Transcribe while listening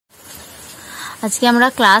আজকে আমরা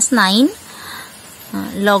class 9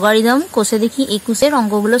 logarithm কোষে দেখি 21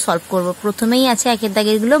 অঙ্কগুলো সলভ করব। প্রথমেই আছে একের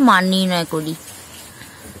দাগের গুলো মান নির্ণয় করি।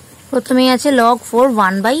 প্রথমেই আছে log 4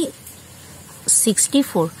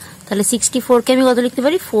 1/64। তাহলে 64 কে আমি কত লিখতে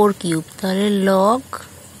পারি 4 কিউব। তাহলে log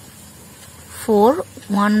 4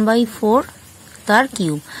 1/4 তার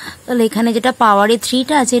কিউব। তাহলে এখানে যেটা পাওয়ারে 3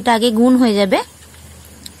 টা আছে এটা আগে গুণ হয়ে যাবে।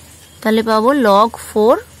 তাহলে পাবো log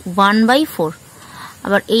 4 1/4।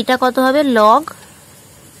 আবার এইটা কত হবে log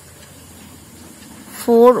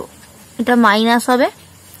 4, এটা মাইনাস হবে।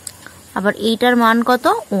 আবার এইটার মান কত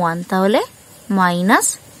 1, তাহলে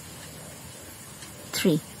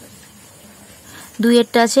 -3।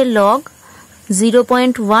 দুইয়েরটা আছে log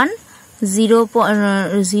 0.1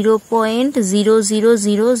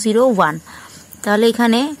 0.00001। তাহলে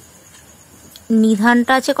এখানে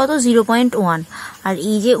নিধানটা আছে কত 0.1। আর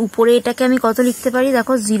এই যে উপরে এটাকে আমি কত লিখতে পারি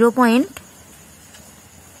দেখো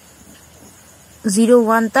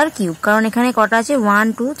 0.01 তার কিউব, কারণ এখানে কটা আছে 1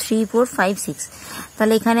 2 3 4 5 6।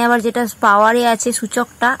 তাহলে এখানে আবার যেটা পাওয়ারে আছে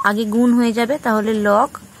সূচকটা আগে গুণ হয়ে যাবে। তাহলে log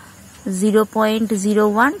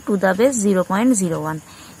 0.01 টু দা বেস 0.01,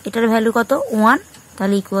 এটার ভ্যালু কত 1,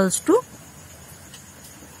 তাহলে ইকুয়ালস টু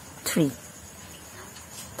 3।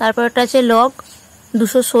 তারপর এটা আছে log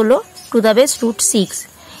 216 টু দা বেস √6।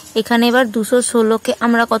 এখানে এবার 216 কে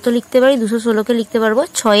আমরা কত লিখতে পারি 216 কে লিখতে পারবো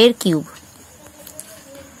 6 এর কিউব।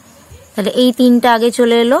 তাহলে এই তিনটা আগে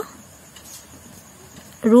চলে এলো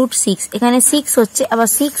 √6, এখানে 6 হচ্ছে, আবার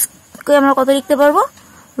 6 কে আমরা কত লিখতে পারবো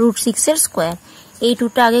 √6 এর স্কয়ার। এই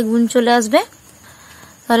 2টা আগে গুণ চলে আসবে।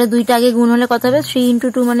 তাহলে দুইটা আগে গুণ হলে কত হবে 3 ×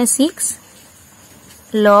 2 মানে 6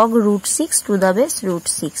 log √6 টু দা বেস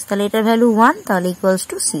 √6। তাহলে এটার ভ্যালু 1, তাহলে ইকুয়ালস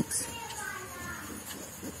টু 6।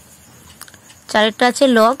 চারেরটা আছে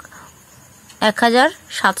log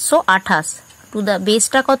 1728 টু দা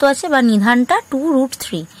বেসটা কত আছে বা নিধানটা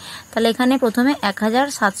 2√3। তাহলে এখানে প্রথমে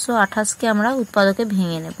 1728 কে আমরা উৎপাদকে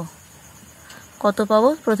ভেঙে নেব। কত পাবো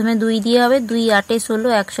প্রথমে 2 দিয়ে হবে 2 8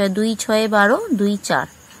 16 100 2 6 12 2 4।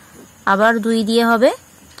 আবার 2 দিয়ে হবে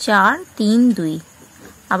 4 3 2।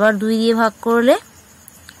 আবার 2 দিয়ে ভাগ করলে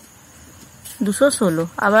 216।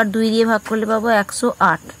 আবার 2 দিয়ে ভাগ করলে পাবো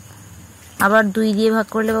 108। আবার 2 দিয়ে ভাগ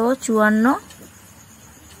করলে পাবো 54।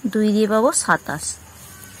 2 দিয়ে পাবো 27।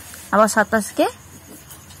 আবার 27 কে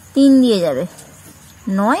 3 দিয়ে যাবে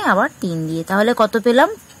 9, আবার 3 দিয়ে। তাহলে কত পেলাম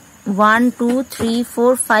 1 2 3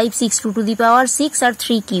 4 5 6 2 to the power 6 R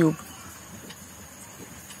 3 cube.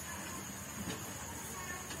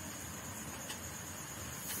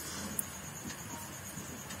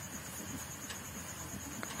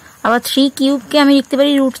 আবার 3 কিউব কে আমি লিখতে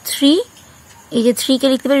পারি √3। এই যে 3 কে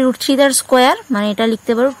লিখতে পারি √3 তার স্কয়ার, মানে এটা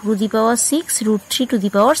লিখতে পারো to the power 6 √3 to the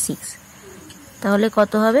পাওয়ার 6। তাহলে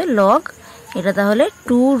কত হবে log, এটা তাহলে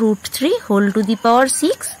 2√3 হোল টু দি পাওয়ার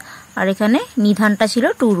 6। আর এখানে নিধানটা ছিল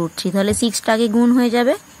 2√3, তাহলে 6টা আগে গুণ হয়ে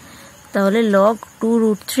যাবে। তাহলে log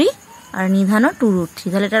 2√3 আর নিধানও 2√3,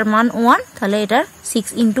 তাহলে এটার মান 1, তাহলে এটার 6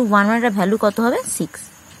 × 1 মানে এটার ভ্যালু কত হবে 6।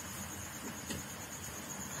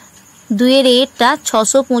 2 এর এরটা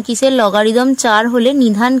 625 এর লগারিদম 4 হলে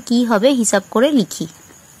নিধান কি হবে হিসাব করে লিখি।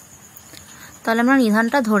 তাহলে আমরা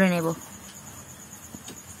নিধানটা ধরে নেব।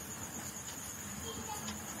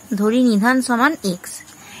 ধরি নিধান সমান x।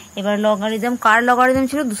 এবার লগারিদম কার লগারিদম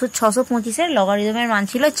ছিল 625 এর লগারিদমের মান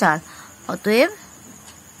ছিল 4। অতএব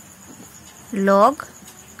log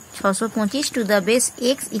 625 to the base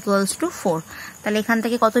x equals to 4। তাহলে এখান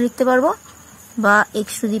থেকে কত লিখতে পারবো বা x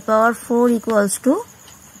to the power 4 equals to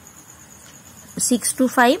 6 to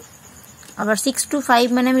 5। আবার 6 to 5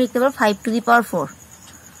 মানে আমি লিখতে পারবো 5 টু দি পাওয়ার 4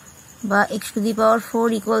 বা x to the power 4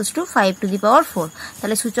 equals to 5 to the পাওয়ার 4।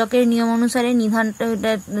 তাহলে সূচকের নিয়ম অনুসারে নিধানটা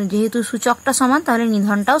যেহেতু সূচকটা সমান তাহলে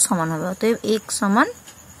নিধানটাও সমান হবে। অতএব x সমান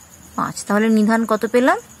 5। তাহলে নিধান কত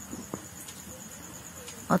পেলাম,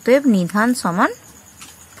 অতএব নিধান সমান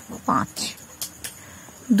 5।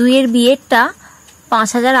 2 এর বিয়েরটা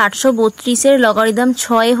 5832 এর লগারিদম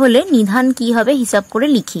 6 হলে নিধান কি হবে হিসাব করে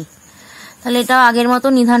লিখি। তাহলে এটা আগের মতো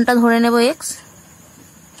নিধানটা ধরে নেব x।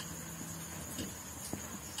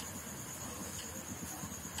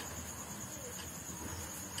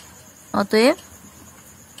 অতএব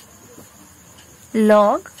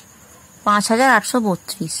log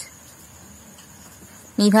 5832,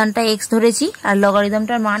 নিধানটা x ধরেছি আর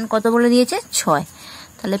লগারিদমটার মান কত বলে দিয়েছে 6।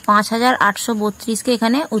 তাহলে 5832 কে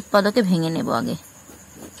এখানে উৎপাদকে ভেঙে নেব আগে।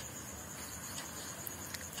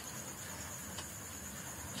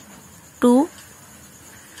 2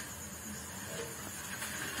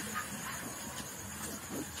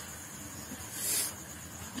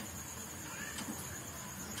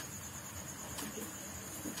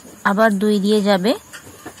 আবার 2 দিয়ে যাবে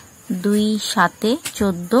 2 7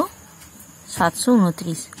 14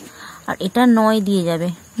 729, আর এটা 9 দিয়ে যাবে,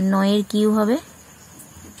 9 এর কিউব হবে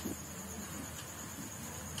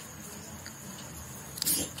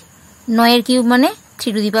 9 এর কিউব মানে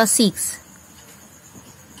 3 to the power 6,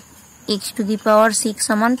 x to the পাওয়ার 6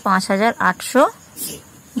 সমান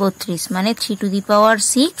 5832, মানে 3 to the power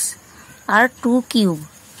 6 R 2 cube.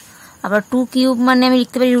 আবার 2 কিউব মানে আমি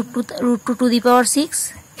লিখতে পারি √2 টু দি পাওয়ার 6,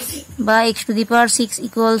 বা x to the power 6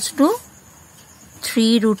 equals to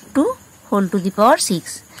 3√2 whole to the পাওয়ার 6।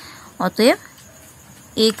 অতএব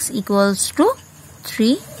x ইকুয়ালস টু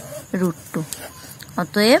 3√2।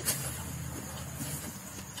 অতএব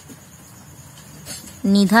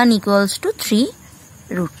নিধান ইকুয়ালস টু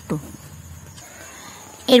 3√2।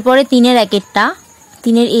 এরপরে 3-এর একেরটা,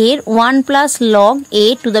 3-এর এর 1 plus log a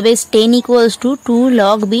to the base 10 equals to 2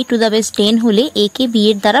 log b to the base 10 হলে a কে b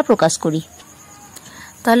এর দ্বারা প্রকাশ করি।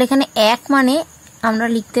 তাহলে এখানে 1 মানে আমরা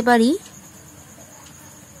লিখতে পারি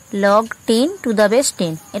log 10 টু দ্য বেস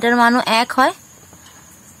 10, এটার মানও 1 হয়,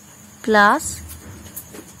 plus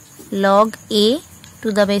log a to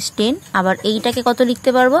the base 10। আবার এইটাকে কত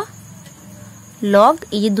লিখতে পারবো, লগ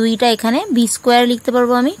এই যে 2টা এখানে b স্কোয়ার লিখতে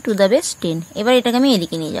পারবো আমি টু দ্য বেস 10। এবার এটাকে আমি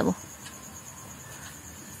এদিকে নিয়ে যাব,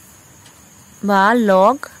 বা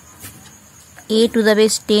log a to the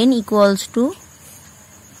base 10 equals to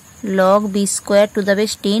log b square to the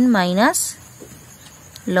base 10 minus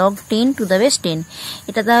log 10 to the base 10।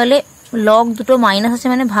 এটা তাহলে log দুটো মাইনাস আছে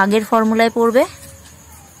মানে ভাগের ফর্মুলায় পড়বে,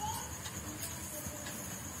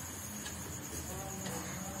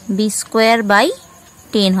 b স্কোয়ার বাই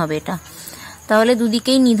 10 হবে এটা। তাহলে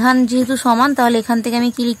দুদিকেই নিধান যেহেতু সমান, তাহলে এখান থেকে আমি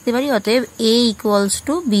কি লিখতে পারি, অতএব a equals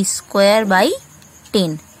to b square by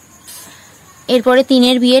 10। এরপরে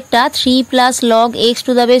 3-এর বিয়েরটা 3 plus log x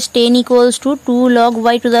to the base 10 equals to 2 log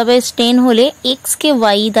y to the base 10 হলে x কে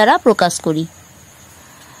y দ্বারা প্রকাশ করি।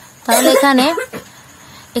 তাহলে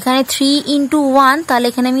এখানে 3 ইন্টু 1, তাহলে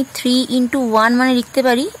এখানে আমি 3 ইন্টু 1 মানে লিখতে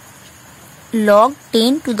পারি log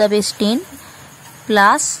 10 to the base 10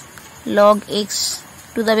 plus log x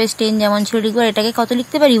to the base 10 যেমন ছিল লিখবো, এটাকে কত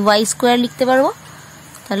লিখতে পারি, y স্কোয়ার লিখতে পারবো।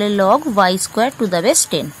 তাহলে log y square to the base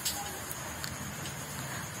 10,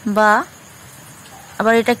 বা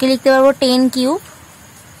আবার এটাকে লিখতে পারবো 10 কিউব,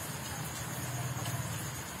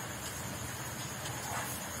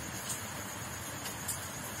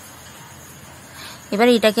 এবার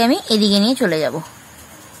এটাকে আমি এদিকে নিয়ে চলে যাব।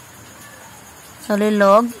 তাহলে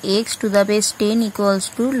log x to the base 10 equals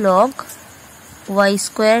to log y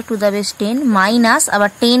square to the base 10 minus আবার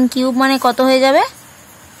 10 কিউব মানে কত হয়ে যাবে,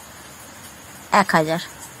 1000।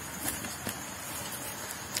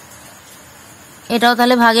 এটাও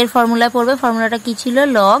তাহলে ভাগের ফর্মুলায় পড়বে, ফর্মুলাটা কি ছিল,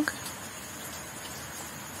 log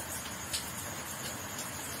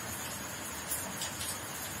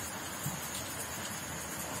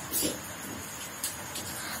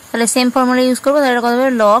তাহলে সেম ফর্মুলা ইউজ করবো, তাহলে কত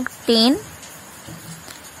হবে log 10,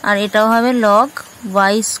 আর এটাও হবে log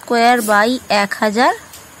y square by 1000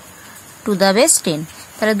 to the base 10।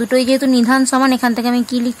 তাহলে দুটোই যেহেতু নিধান সমান, এখান থেকে আমি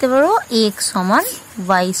কি লিখতে পারবো, x সমান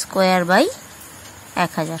y স্কোয়ার বাই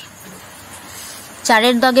 1000।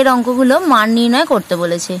 4-এর দাগের অঙ্কগুলো মান নির্ণয় করতে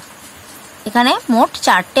বলেছে, এখানে মোট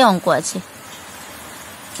 4টে অঙ্ক আছে।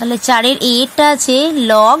 তাহলে 4-এর এটা আছে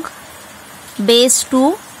log বেস 2,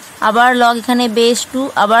 আবার log এখানে বেস 2,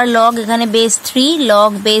 আবার log এখানে বেস 3,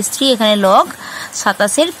 log বেস 3, এখানে log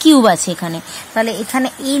 27-এর কিউব আছে এখানে। তাহলে এখানে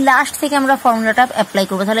এই লাস্ট থেকে আমরা ফর্মুলাটা অ্যাপ্লাই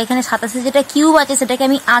করবো। তাহলে এখানে 27-এর যেটা কিউব আছে সেটাকে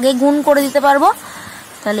আমি আগে গুণ করে দিতে পারবো,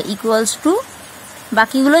 তাহলে ইকুয়ালস টু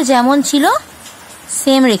বাকিগুলো যেমন ছিল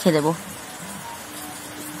সেম রেখে দেব।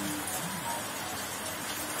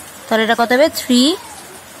 তাহলে এটা কত হবে 3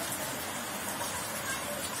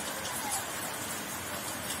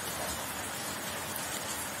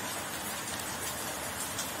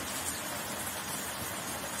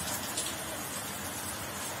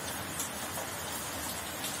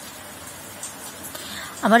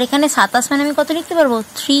 আবার এখানে 27 মানে আমি কত লিখতে পারবো,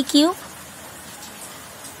 3 কিউব,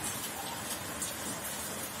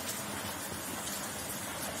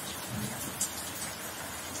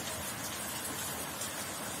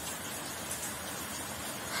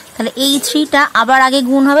 তাহলে এই 3টা আবার আগে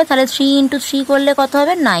গুণ হবে, তাহলে 3 ইন্টু 3 করলে কত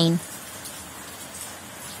হবে 9।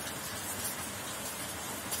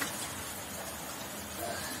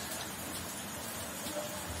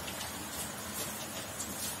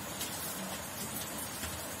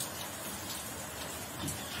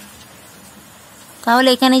 তাহলে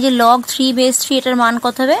এখানে যে log 3 বেস 3 এটার মান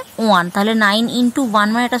কত হবে 1, তাহলে 9 ইন্টু 1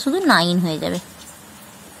 মানে এটা শুধু 9 হয়ে যাবে।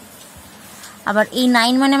 আবার এই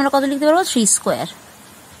 9 মানে আমরা কত লিখতে পারবো, 3 স্কোয়ার।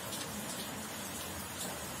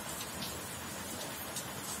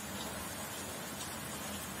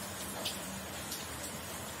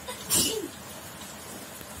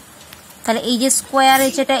 তাহলে এই যে স্কোয়ার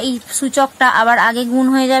যেটা এই সূচকটা আবার আগে গুণ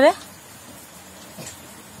হয়ে যাবে,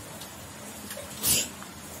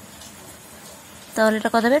 তাহলে এটা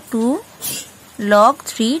কত হবে 2 log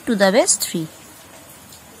 3 to the base 3।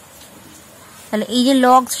 তাহলে এই যে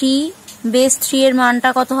log 3 base 3 এর মানটা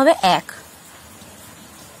কত হবে 1।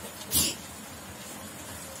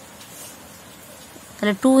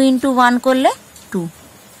 তাহলে 2 into 1 করলে 2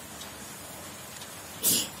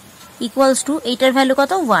 ইকুয়ালস টু এইটার ভ্যালু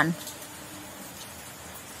কত 1,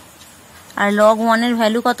 আর log 1 এর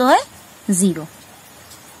ভ্যালু কত হয় 0।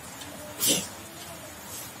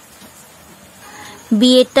 বি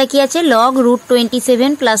এরটা কি আছে log root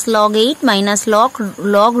 27 plus log 8 minus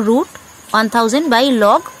log root 1000 by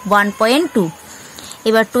log 1.2।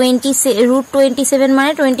 এবার root 27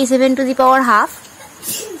 মানে 27 to the power half,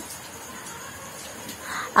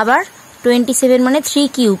 আবার 27 মানে 3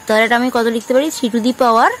 কিউব, তাহলে এটা আমি কত লিখতে পারি 3 to the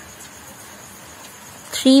power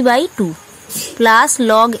 3/2 plus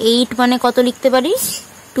log 8 মানে কত লিখতে পারি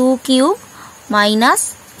 2 কিউব মাইনাস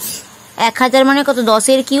 1000 মানে কত 10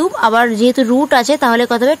 এর কিউব, আবার যেহেতু রুট আছে তাহলে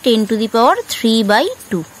কত হবে 10 to the power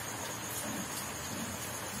 3/2।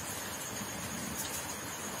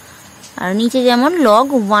 আর নিচে যেমন log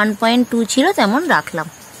 1.2 ছিল তেমন রাখলাম।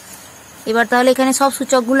 এবার তাহলে এখানে সব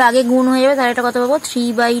সূচকগুলো আগে গুণ হয়ে যাবে, তাহলে এটা কত পাবো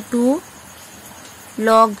 3/2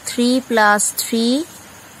 log 3 plus 3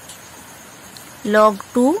 log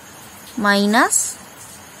 2 minus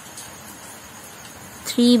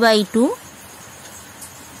 3/2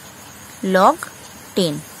 log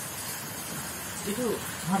 10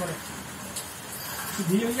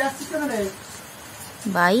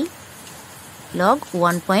 by log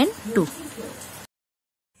 1.2।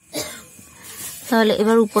 তাহলে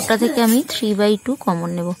এবার উপরটা থেকে আমি 3/2 কমন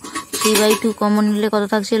নেব। 3/2 কমন নিলে কত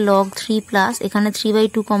থাকছে log 3 প্লাস এখানে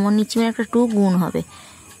 3/2 কমন নিচ্ছি মানে একটা 2 গুণ হবে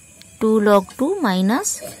 2 log 2 minus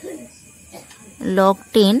log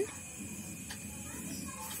 10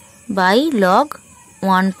 by log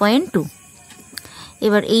 1.2।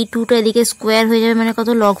 এবার এই 2টা এদিকে স্কোয়ার হয়ে যাবে মানে কত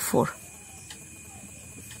log 4।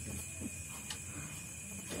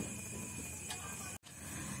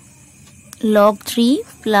 log 3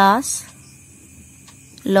 plus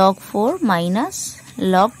log 4 minus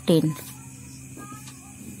log 10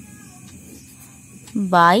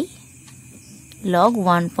 by log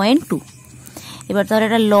 1.2। এবার তাহলে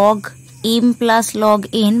এটা log m plus log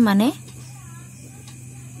n মানে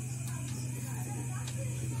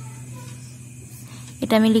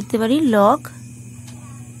এটা আমি লিখতে পারি log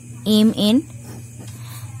mn।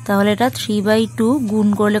 তাহলে এটা 3/2 গুণ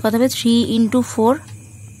করলে কত হবে 3 into 4,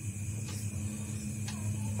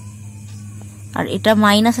 আর এটা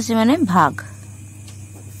মাইনাস আছে মানে ভাগ,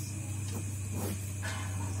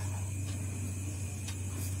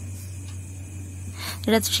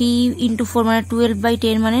 এটা 3 into 4 মানে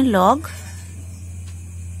 12/10 মানে log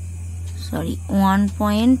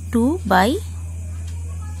 1.2 by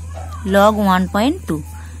log 1.2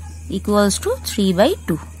 equals to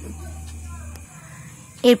 3/2।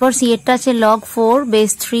 এরপর সি এরটা আছে log 4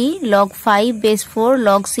 base 3 log 5 base 4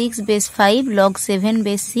 log 6 base 5 log 7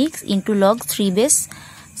 base 6 into log 3 base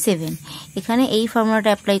 7। এখানে এই ফর্মুলাটা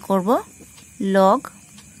অ্যাপ্লাই করব log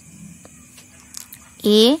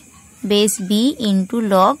a base b into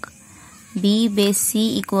log b base c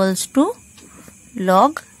equals to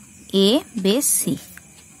log a base c।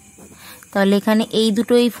 তাহলে এখানে এই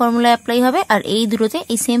দুটো এই ফর্মুলা অ্যাপ্লাই হবে আর এই দুটোতে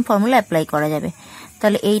এই সেম ফর্মুলা অ্যাপ্লাই করা যাবে।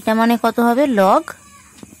 তাহলে এইটা মানে কত হবে log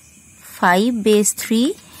 5 base 3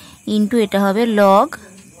 ইন্টু এটা হবে log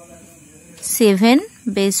 7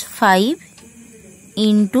 base 5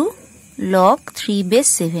 into log 3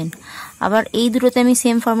 base 7। আবার এই দুটোতে আমি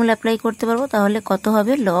সেম ফর্মুলা অ্যাপ্লাই করতে পারবো, তাহলে কত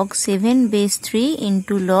হবে log 7 base 3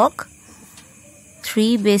 into log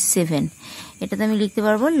 3 base 7। এটাতে আমি লিখতে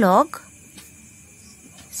পারবো log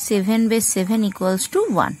 7 base 7 equals to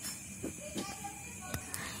 1।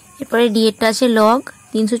 এরপরে ডি এরটা আছে log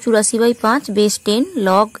 384/5 base 10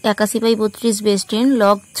 log 81/32 base 10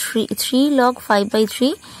 log 3 log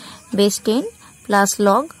 5/3 base 10 plus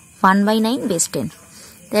log 1/9 base 10।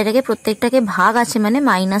 তো এটাকে প্রত্যেকটাকে ভাগ আছে মানে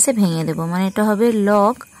মাইনাসে ভেঙে দেব, মানে এটা হবে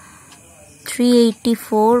log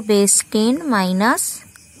 384 base 10 minus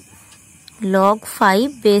log 5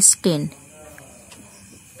 base 10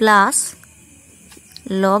 plus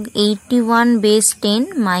log 81 base 10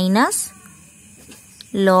 minus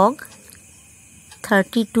log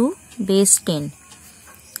 32 base 10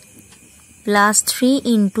 plus 3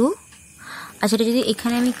 into আচ্ছা এটা যদি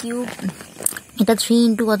এখানে আমি কিউব এটা 3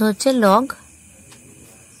 into কত হচ্ছে log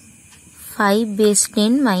 5 base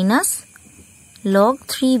 10 minus log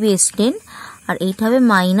 3 base 10 আর এইটা হবে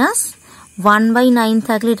minus 1/9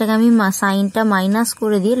 থাকলে এটাকে আমি সাইনটা মাইনাস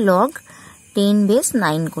করে দিয়ে log 10 বেস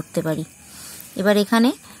 9 করতে পারি। এবার এখানে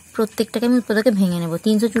প্রত্যেকটাকে আমি উৎপাদকে ভেঙে নেব।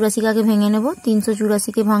 384 আগে ভেঙে নেব।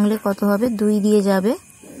 384 ভাঙলে কত হবে? 2 দিয়ে যাবে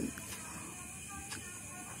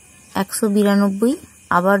 192,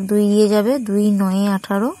 আবার 2 দিয়ে যাবে 2 9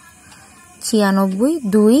 18 96,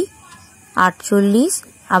 2 48,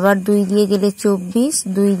 আবার 2 দিয়ে গেলে 24,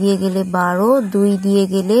 2 দিয়ে গেলে 12, 2 দিয়ে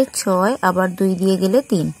গেলে 6, আবার 2 দিয়ে গেলে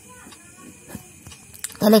 3।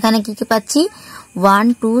 তাহলে এখানে কি কি পাচ্ছি? 1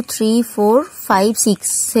 2 3 4 5 6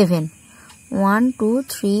 7, 1 2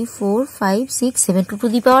 3 4 5 6 7, 2 to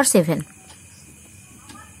the power 7,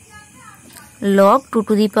 log 2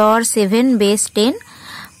 to the power 7 base 10।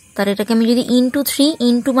 তার এটাকে আমি যদি ইনটু 3,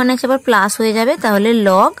 ইনটু মানে আবার প্লাস হয়ে যাবে, তাহলে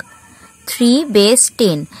log 3 বেস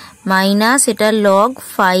 10 মাইনাস এটা log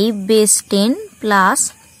 5 বেস 10 প্লাস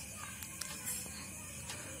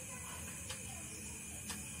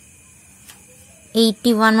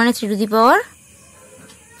 81 মানে 3 টু দি পাওয়ার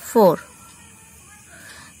 4।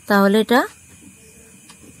 তাহলে এটা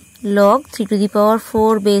log 3 to the power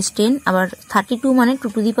 4 base 10, আবার 32 মানে 2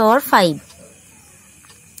 to the power 5,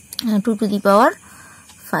 2 to the power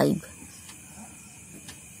 5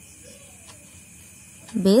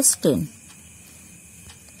 base 10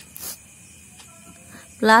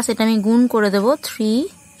 plus এটা আমি গুণ করে দেব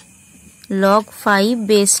 3 log 5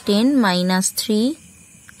 base 10 minus 3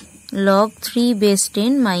 log 3 base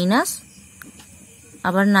 10 minus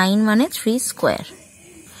আবার 9 মানে 3 স্কোয়ার।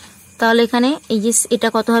 তাহলে এখানে এই যে এটা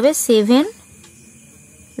কত হবে? 7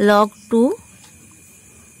 log 2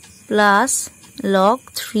 plus log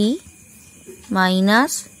 3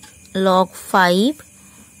 minus log 5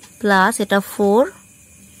 plus এটা 4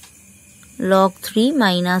 log 3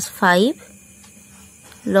 minus 5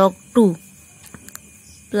 log 2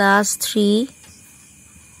 plus 3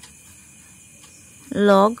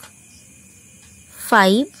 log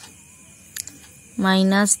 5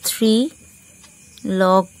 minus 3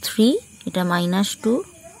 log 3, এটা মাইনাস 2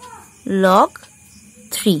 log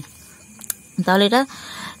 3। তাহলে এটা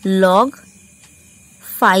log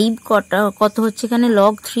 5 কত হচ্ছে? এখানে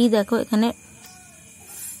log 3 দেখো, এখানে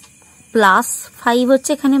প্লাস 5 হচ্ছে,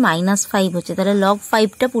 এখানে মাইনাস 5 হচ্ছে, তাহলে log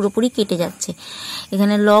 5টা পুরোপুরি কেটে যাচ্ছে।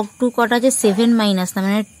 এখানে log 2 কটা আছে? 7 মাইনাস, তার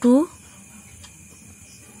মানে 2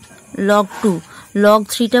 log 2, log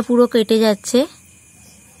 3টা পুরো কেটে যাচ্ছে।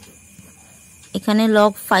 এখানে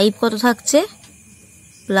log 5 কত থাকছে?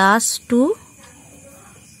 Plus 2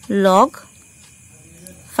 log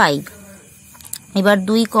 5। এবার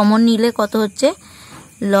 2 কমন নিলে কত হচ্ছে?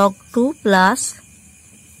 log 2 প্লাস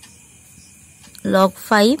log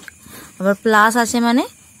 5, আবার প্লাস আছে মানে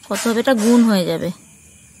কত হবে? এটা গুণ হয়ে যাবে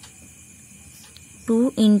 2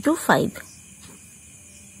 into 5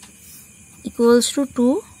 equals to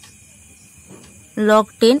 2 log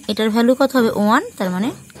 10, এটার ভ্যালু কত হবে? 1, তার মানে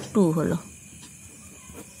 2 হলো।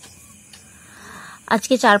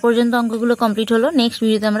 আজকে 4 পর্যন্ত অঙ্কগুলো কমপ্লিট হলো। নেক্সট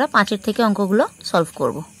ভিডিওতে আমরা 5 থেকে অঙ্কগুলো সলভ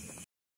করব।